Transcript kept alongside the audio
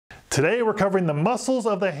Today we're covering the muscles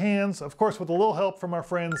of the hands, of course with a little help from our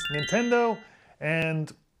friends Nintendo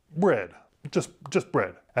and bread. Just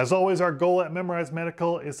bread. As always, our goal at Memorize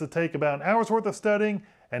Medical is to take about an hour's worth of studying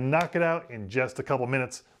and knock it out in just a couple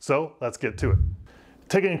minutes. So let's get to it.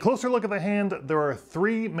 Taking a closer look at the hand, there are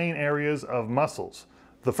three main areas of muscles.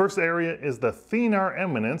 The first area is the thenar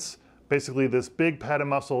eminence, basically this big padded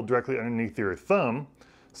muscle directly underneath your thumb.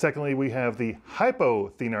 Secondly, we have the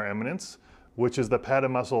hypothenar eminence, which is the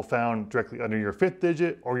padded muscle found directly under your fifth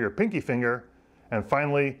digit or your pinky finger. And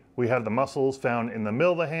finally, we have the muscles found in the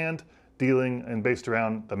middle of the hand, dealing and based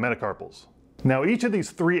around the metacarpals. Now, each of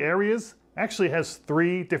these three areas actually has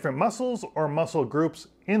three different muscles or muscle groups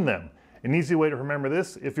in them. An easy way to remember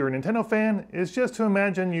this, if you're a Nintendo fan, is just to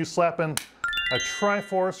imagine you slapping a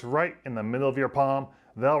Triforce right in the middle of your palm.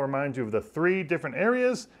 That'll remind you of the three different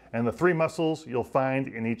areas and the three muscles you'll find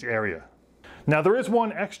in each area. Now, there is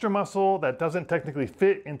one extra muscle that doesn't technically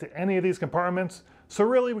fit into any of these compartments, so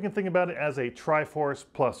really we can think about it as a Triforce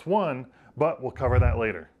plus one, but we'll cover that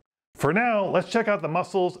later. For now, let's check out the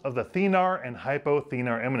muscles of the thenar and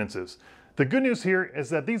hypothenar eminences. The good news here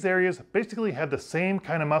is that these areas basically have the same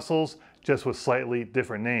kind of muscles, just with slightly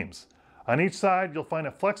different names. On each side, you'll find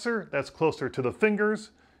a flexor that's closer to the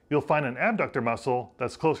fingers, you'll find an abductor muscle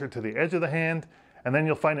that's closer to the edge of the hand, and then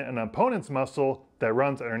you'll find an opponent's muscle that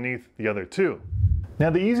runs underneath the other two.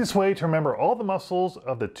 Now, the easiest way to remember all the muscles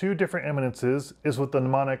of the two different eminences is with the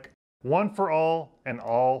mnemonic one for all and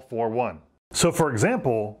all for one. So for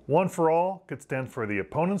example, one for all could stand for the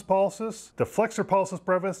Opponens Pollicis, the Flexor Pollicis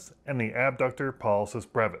Brevis, and the Abductor Pollicis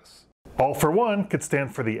Brevis. All for one could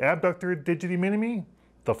stand for the Abductor Digiti Minimi,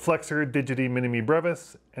 the Flexor Digiti Minimi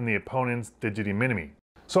Brevis, and the Opponens Digiti Minimi.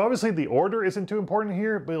 So obviously the order isn't too important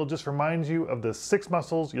here, but it'll just remind you of the 6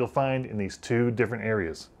 muscles you'll find in these 2 different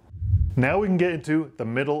areas. Now we can get into the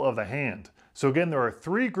middle of the hand. So again, there are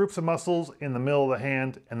 3 groups of muscles in the middle of the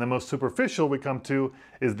hand, and the most superficial we come to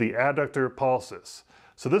is the Adductor Pollicis.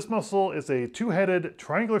 So this muscle is a 2-headed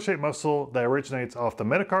triangular shaped muscle that originates off the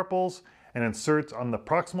metacarpals and inserts on the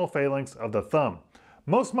proximal phalanx of the thumb.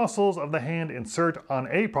 Most muscles of the hand insert on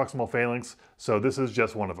a proximal phalanx, so this is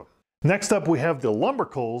just one of them. Next up, we have the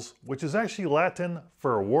lumbricals, which is actually Latin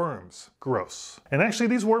for worms. Gross. And actually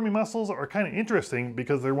these wormy muscles are kind of interesting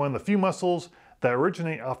because they're one of the few muscles that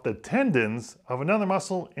originate off the tendons of another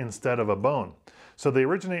muscle instead of a bone. So they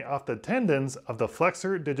originate off the tendons of the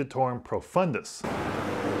Flexor Digitorum Profundus.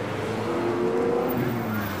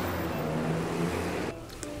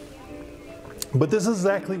 But this is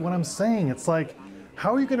exactly what I'm saying. It's like,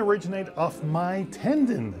 how are you going to originate off my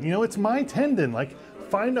tendon? You know, it's my tendon. Like,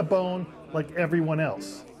 find a bone like everyone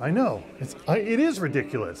else. I know, it is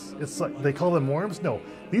ridiculous. It's like, they call them worms? No,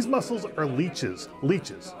 these muscles are leeches.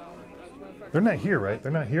 Leeches. They're not here, right?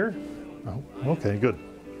 They're not here? Oh, okay, good.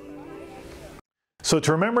 So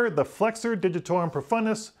to remember the Flexor Digitorum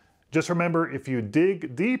Profundus, just remember if you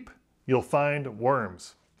dig deep, you'll find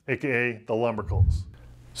worms, aka the lumbricals.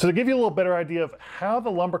 So to give you a little better idea of how the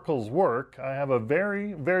lumbricals work, I have a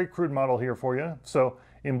very, very crude model here for you. So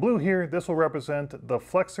in blue here, this will represent the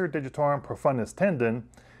Flexor Digitorum Profundus tendon.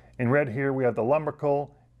 In red here, we have the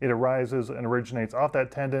lumbrical. It arises and originates off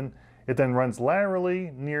that tendon. It then runs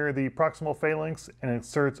laterally near the proximal phalanx and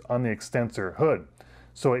inserts on the extensor hood.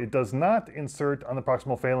 So it does not insert on the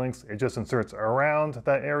proximal phalanx, it just inserts around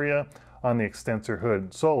that area on the extensor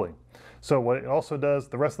hood solely. So what it also does,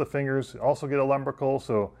 the rest of the fingers also get a lumbrical,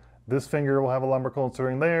 so this finger will have a lumbrical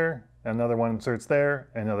inserting there, another one inserts there,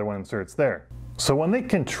 and another one inserts there. So when they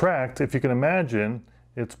contract, if you can imagine,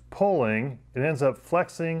 it's pulling, it ends up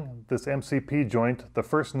flexing this MCP joint, the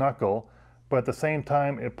first knuckle, but at the same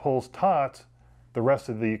time it pulls taut the rest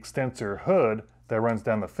of the extensor hood that runs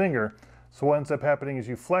down the finger. So what ends up happening is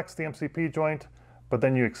you flex the MCP joint, but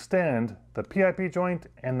then you extend the PIP joint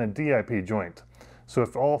and the DIP joint. So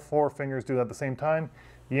if all 4 fingers do that at the same time,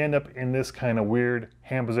 you end up in this kind of weird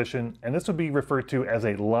hand position, and this would be referred to as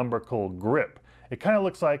a lumbrical grip. It kind of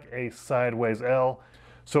looks like a sideways L.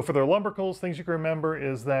 So for the lumbricals, things you can remember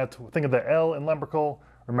is that, think of the L in lumbrical,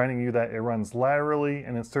 reminding you that it runs laterally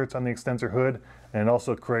and inserts on the extensor hood, and it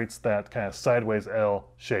also creates that kind of sideways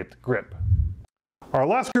L-shaped grip. Our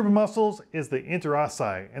last group of muscles is the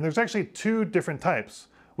Interossei, and there's actually 2 different types.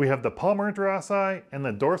 We have the palmar interossei and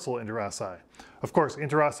the dorsal interossei. Of course,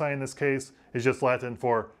 interossei in this case is just Latin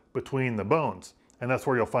for between the bones, and that's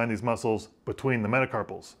where you'll find these muscles between the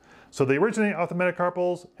metacarpals. So they originate off the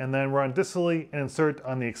metacarpals and then run distally and insert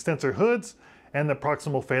on the extensor hoods and the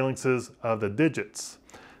proximal phalanxes of the digits.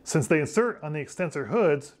 Since they insert on the extensor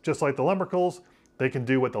hoods, just like the lumbricals, they can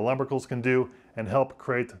do what the lumbricals can do and help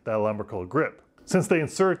create that lumbrical grip. Since they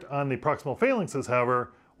insert on the proximal phalanxes,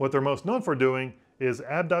 however, what they're most known for doing is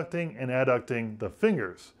abducting and adducting the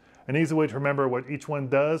fingers. An easy way to remember what each one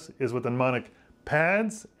does is with the mnemonic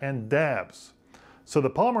pads and dabs. So the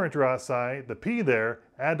palmar interossei, the P there,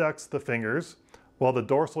 adducts the fingers, while the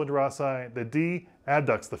dorsal interossei, the D,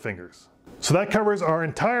 abducts the fingers. So that covers our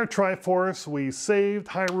entire Triforce. We saved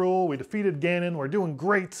Hyrule, we defeated Ganon, we're doing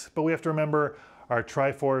great, but we have to remember our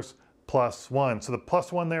Triforce +1. So the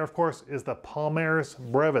 +1 there, of course, is the Palmaris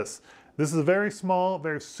Brevis. This is a very small,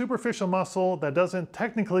 very superficial muscle that doesn't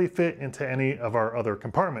technically fit into any of our other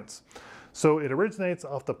compartments. So it originates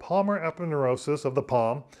off the palmar aponeurosis of the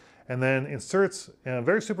palm and then inserts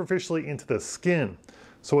very superficially into the skin.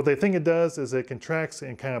 So what they think it does is it contracts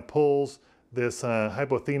and kind of pulls this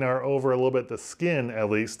hypothenar over a little bit, the skin at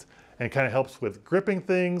least, and kind of helps with gripping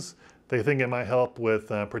things. They think it might help with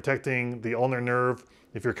protecting the ulnar nerve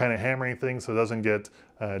if you're kind of hammering things so it doesn't get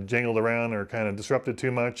jangled around or kind of disrupted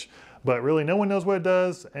too much. But really no one knows what it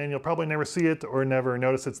does, and you'll probably never see it or never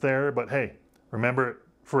notice it's there, but hey, remember it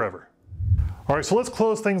forever. All right, so let's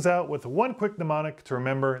close things out with one quick mnemonic to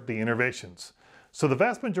remember the innervations. So the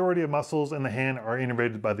vast majority of muscles in the hand are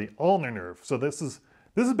innervated by the ulnar nerve. So this is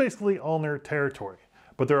basically ulnar territory.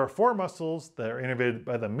 But there are 4 muscles that are innervated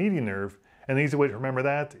by the median nerve, and the easy way to remember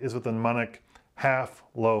that is with the mnemonic half,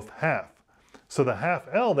 loaf, half. So the half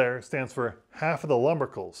L there stands for half of the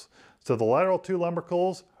lumbricals. So the lateral 2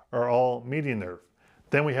 lumbricals are all median nerve.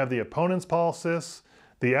 Then we have the Opponens Pollicis,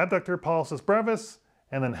 the Abductor Pollicis Brevis,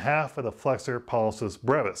 and then half of the Flexor Pollicis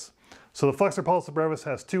Brevis. So the Flexor Pollicis Brevis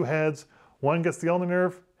has 2 heads. One gets the ulnar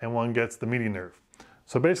nerve and one gets the median nerve.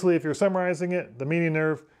 So basically, if you're summarizing it, the median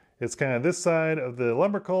nerve is kind of this side of the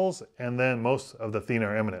lumbricals and then most of the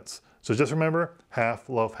thenar eminence. So just remember, half,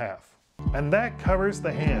 loaf, half. And that covers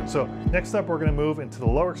the hand. So next up, we're going to move into the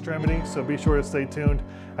lower extremity. So be sure to stay tuned.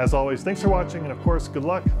 As always, thanks for watching, and of course, good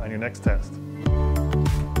luck on your next test.